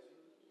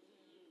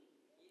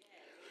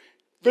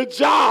 The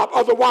job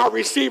of the wide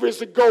receiver is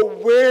to go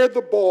where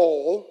the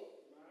ball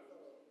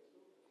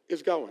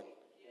is going.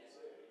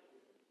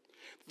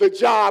 The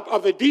job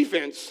of the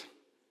defense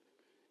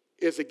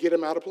is to get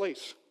him out of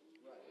place.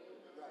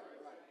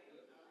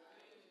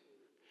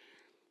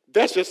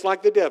 That's just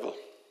like the devil.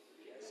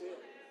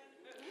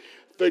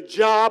 The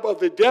job of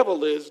the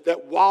devil is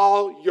that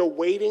while you're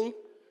waiting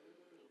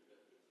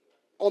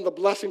on the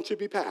blessing to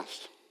be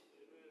passed,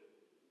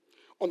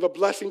 on the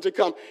blessing to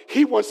come,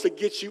 he wants to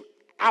get you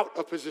out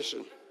of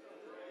position.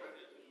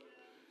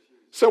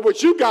 So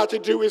what you got to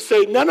do is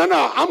say, no,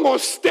 I'm going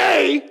to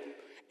stay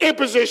in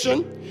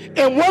position.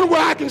 And one way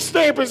I can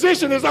stay in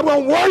position is I'm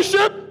going to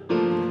worship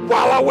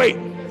while I wait.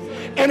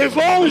 And as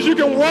long as you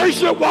can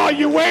worship while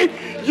you wait,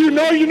 you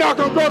know you're not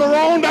going to go the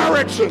wrong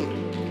direction.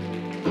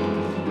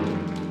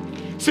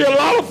 See, a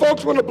lot of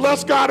folks want to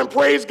bless God and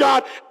praise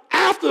God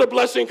after the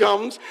blessing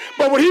comes,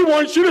 but what he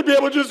wants you to be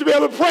able to just to be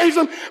able to praise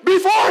him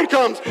before it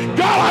comes.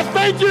 God, I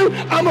thank you.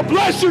 I'm going to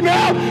bless you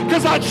now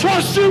because I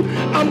trust you.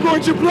 I'm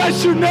going to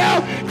bless you now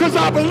because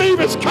I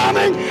believe it's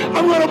coming.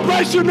 I'm going to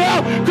bless you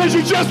now because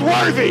you're just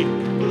worthy.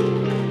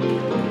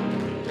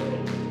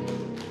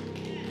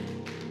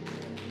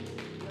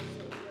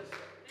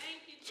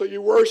 So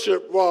you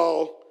worship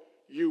while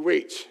you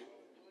wait.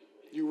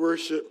 You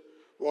worship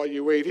while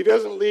you wait. He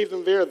doesn't leave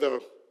them there,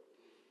 though.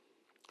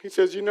 He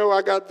says, you know,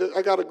 I got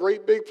a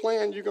great big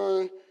plan. You're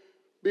going to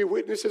be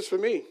witnesses for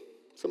me.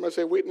 Somebody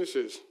say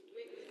witnesses.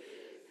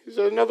 He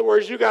said, in other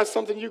words, you got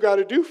something you got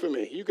to do for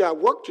me. You got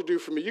work to do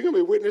for me. You're going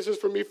to be witnesses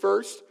for me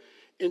first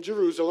in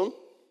Jerusalem,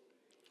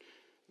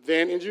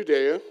 then in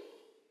Judea,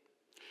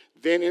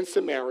 then in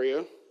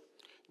Samaria,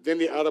 then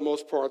the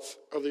outermost parts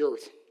of the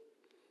earth.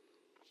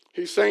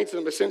 He's saying to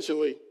them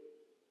essentially,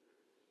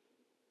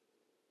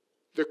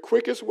 the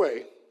quickest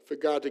way for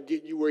God to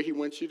get you where he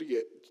wants you to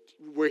get,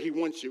 where he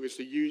wants you is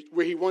to use,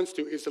 where he wants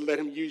to is to let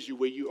him use you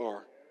where you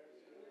are.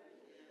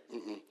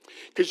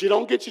 Because you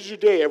don't get to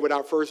Judea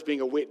without first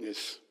being a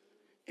witness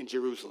in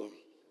Jerusalem.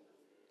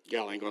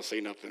 Y'all ain't going to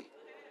say nothing.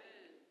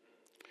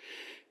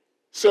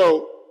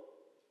 So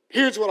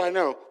here's what I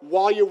know.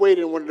 While you're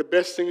waiting, one of the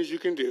best things you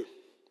can do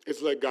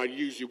is let God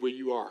use you where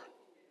you are.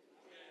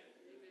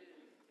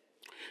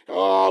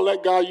 Oh,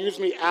 let God use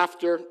me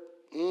after.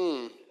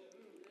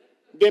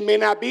 There may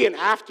not be an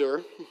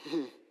after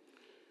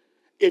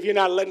if you're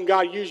not letting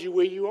God use you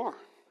where you are.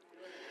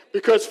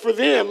 Because for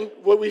them,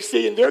 what we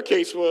see in their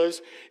case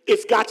was,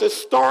 it's got to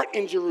start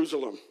in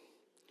Jerusalem.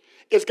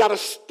 It's got to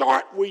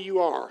start where you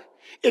are.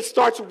 It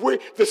starts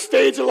with the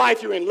stage of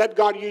life you're in. Let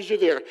God use you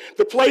there.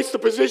 The place, the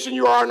position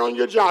you are in on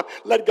your job.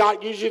 Let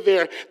God use you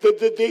there.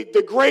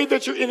 The grade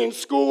that you're in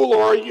school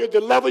or the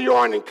level you're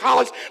on in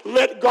college.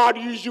 Let God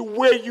use you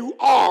where you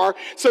are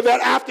so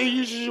that after he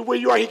uses you where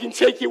you are, he can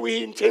take you where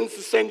he intends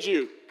to send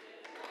you.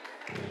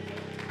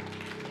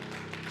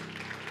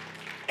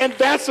 And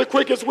that's the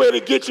quickest way to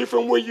get you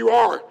from where you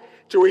are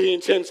to where he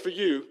intends for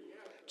you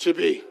to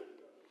be.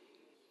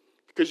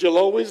 Because you'll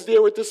always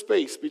deal with the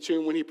space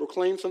between when he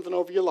proclaims something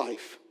over your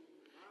life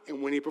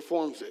and when he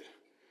performs it.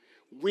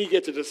 We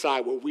get to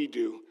decide what we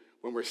do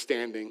when we're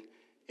standing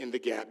in the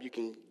gap. You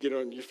can get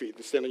on your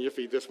feet, stand on your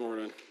feet this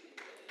morning.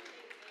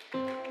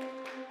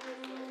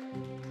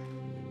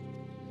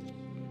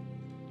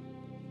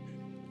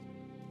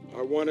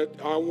 I want to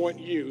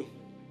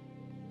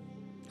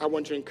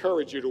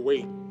encourage you to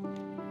wait.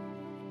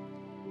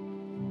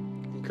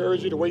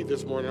 Encourage you to wait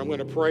this morning. I'm going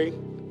to pray.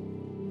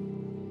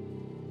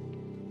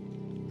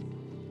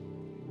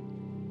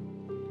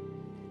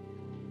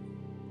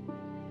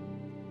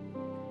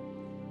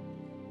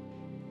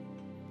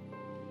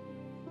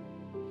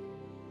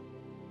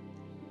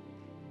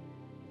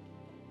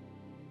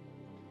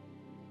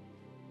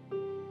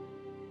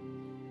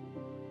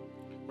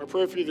 My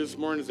prayer for you this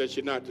morning is that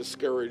you're not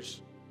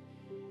discouraged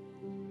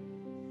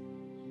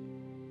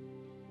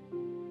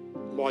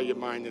while you're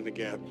minding the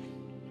gap.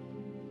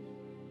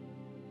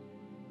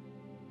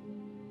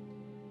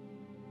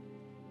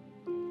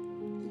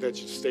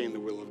 That you stay in the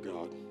will of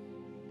God.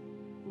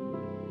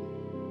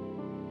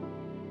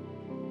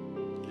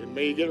 It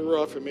may get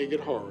rough, it may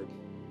get hard,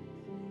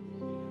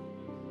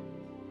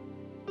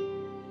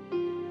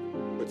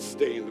 but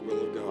stay in the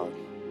will of God.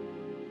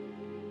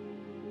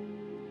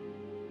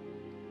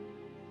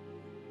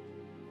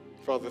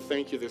 Father,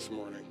 thank you this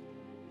morning.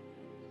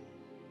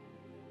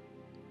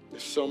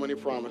 There's so many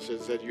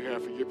promises that you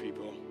have for your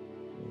people.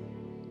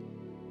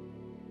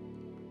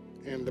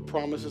 And the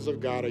promises of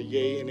God are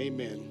yea and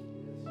amen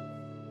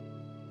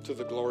to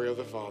the glory of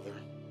the Father.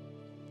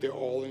 They're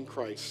all in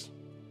Christ.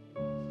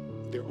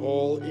 They're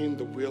all in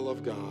the will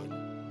of God.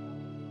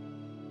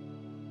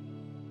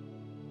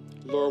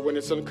 Lord, when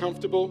it's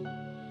uncomfortable,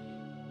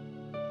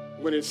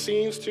 when it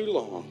seems too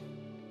long,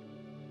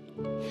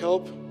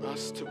 help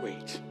us to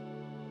wait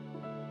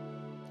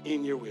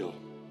in your will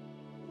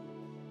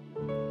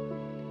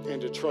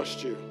and to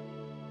trust you,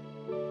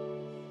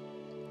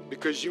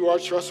 because you are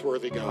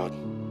trustworthy, God.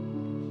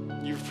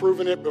 You've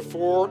proven it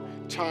before,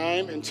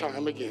 time and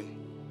time again.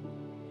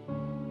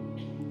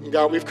 And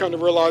God, we've come to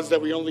realize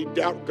that we only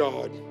doubt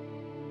God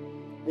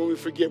when we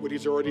forget what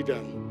he's already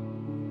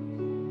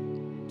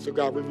done. So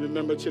God, we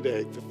remember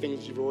today the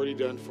things you've already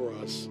done for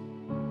us,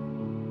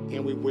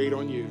 and we wait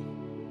on you,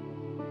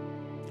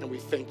 and we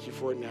thank you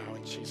for it now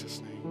in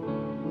Jesus'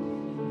 name.